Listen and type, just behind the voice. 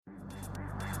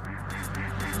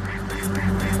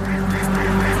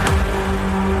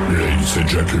Ladies and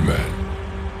gentlemen,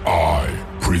 I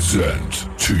present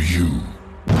to you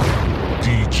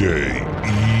DJ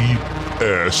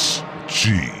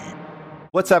ESG.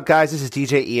 What's up, guys? This is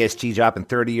DJ ESG dropping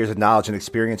 30 years of knowledge and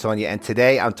experience on you, and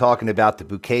today I'm talking about the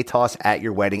bouquet toss at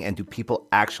your wedding, and do people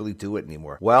actually do it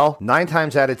anymore? Well, 9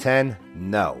 times out of 10,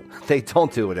 no, they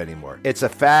don't do it anymore. It's a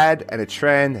fad and a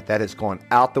trend that has gone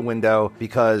out the window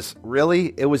because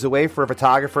really, it was a way for a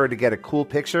photographer to get a cool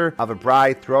picture of a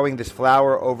bride throwing this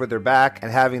flower over their back and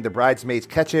having the bridesmaids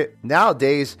catch it.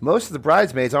 Nowadays, most of the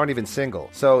bridesmaids aren't even single,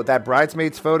 so that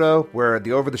bridesmaids photo where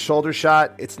the over-the-shoulder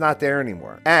shot, it's not there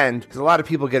anymore. And because a lot of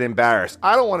people get embarrassed.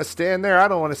 I don't want to stand there. I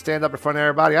don't want to stand up in front of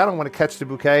everybody. I don't want to catch the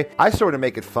bouquet. I sort of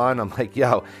make it fun. I'm like,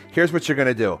 yo, here's what you're going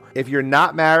to do. If you're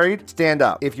not married, stand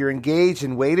up. If you're engaged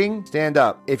and waiting, stand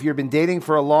up. If you've been dating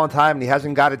for a long time and he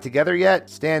hasn't got it together yet,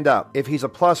 stand up. If he's a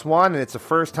 +1 and it's the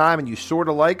first time and you sort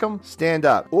of like him, stand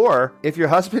up. Or if your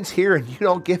husband's here and you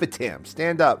don't give a damn,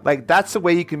 stand up. Like, that's the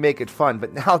way you can make it fun.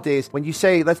 But nowadays, when you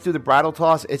say, let's do the bridal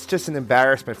toss, it's just an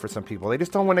embarrassment for some people. They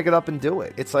just don't want to get up and do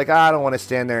it. It's like, I don't want to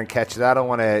stand there and catch it. I don't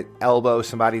want to elbow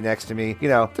somebody next to me. You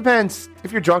know, depends.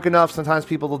 If you're drunk enough, sometimes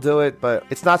people will do it, but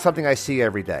it's not something I see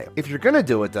every day. If you're going to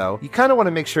do it, though, you kind of want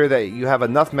to make sure that you have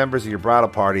enough members of your bridal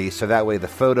party so that way the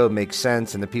photo makes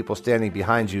sense and the people standing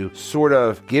behind you sort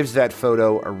of gives that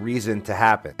photo a reason to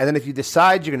happen. And then if you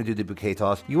decide you're going to do the bouquet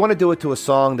toss, you want to do it to a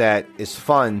song that is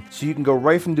fun so you can go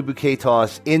right from the bouquet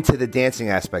toss into the dancing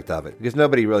aspect of it, because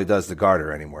nobody really does the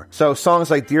garter anymore. So songs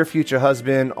like Dear Future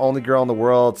Husband, Only Girl in the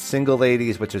World, Single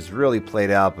Ladies, which is really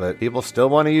played out, but people still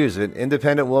want to use it.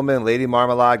 Independent Woman, Lady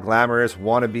Marmalade, Glamorous,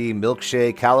 Wannabe,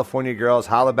 Milkshake, California Girls,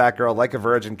 Holla Back Girl, Like a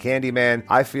Virgin, Candyman,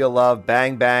 I Feel Love,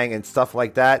 Bang Bang, and stuff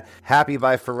like that. Happy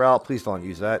by Pharrell. Please don't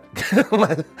use that.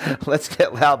 Let's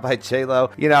Get Loud by J-Lo.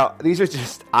 You know, these are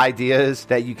just ideas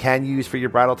that you can use for your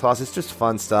bridal toss. It's just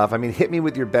fun stuff. I mean, Hit Me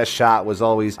With Your Best Shot was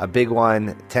always a big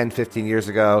one 10, 15 years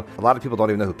ago. A lot of people don't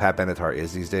even know who Pat Benatar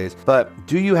is these days. But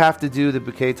do you have to do the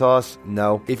bouquet toss?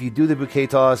 No. If you do the bouquet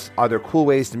toss, are there cool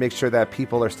ways to make sure that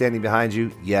people are standing behind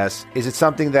you? Yes. Is it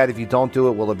something that if you don't do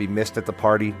it, will it be missed at the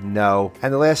party? No.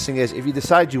 And the last thing is, if you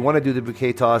decide you want to do the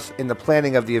bouquet toss in the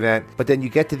planning of the event, but then you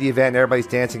get to the event and everybody's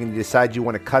dancing and you decide you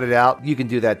want to cut it out, you can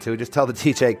do that too. Just tell the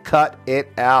DJ, cut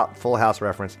it out. Full House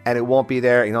reference. And it won't be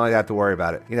there. You don't have to worry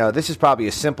about it. You know, this is probably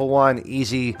a simple one,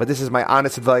 easy, but this is my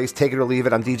honest advice. Take it or leave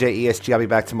it. I'm DJ ESG. I'll be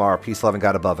back tomorrow. Peace, love, and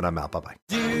God above, and I'm out. Bye-bye.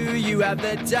 Do you have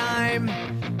the time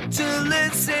to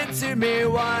listen to me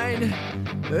whine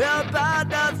about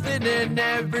nothing and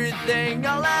everything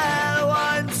all at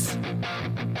once?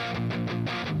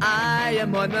 I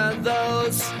am one of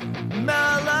those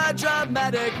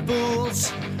melodramatic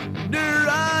fools,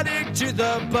 neurotic to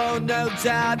the bone, no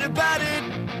doubt about it.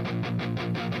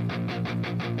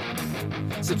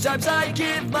 Sometimes I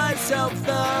give myself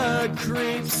the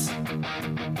creeps.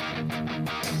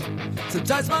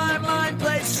 Sometimes my mind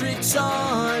plays tricks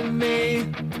on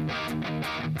me.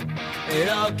 It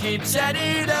all keeps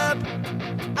adding up.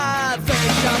 I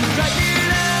think I'm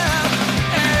cracking up.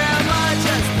 Am I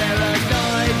just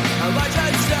paranoid? Am I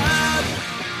just up?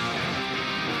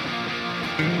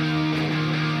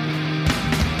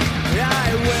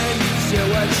 I went to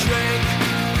a shrink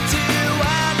to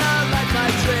analyze my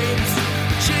dreams.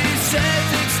 She says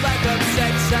it's like a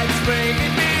sex that's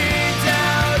bringing me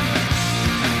down.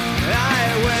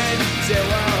 I went to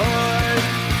a whore.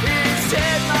 He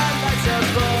said my life's a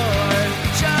bore.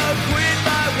 Choke with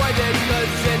my wife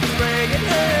because it's bringing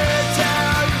her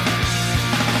down.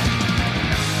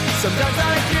 Sometimes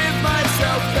I give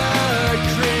myself the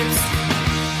creeps.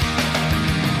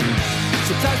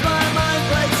 Sometimes my mind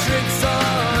plays tricks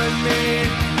on me.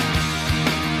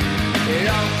 It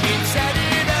all keeps adding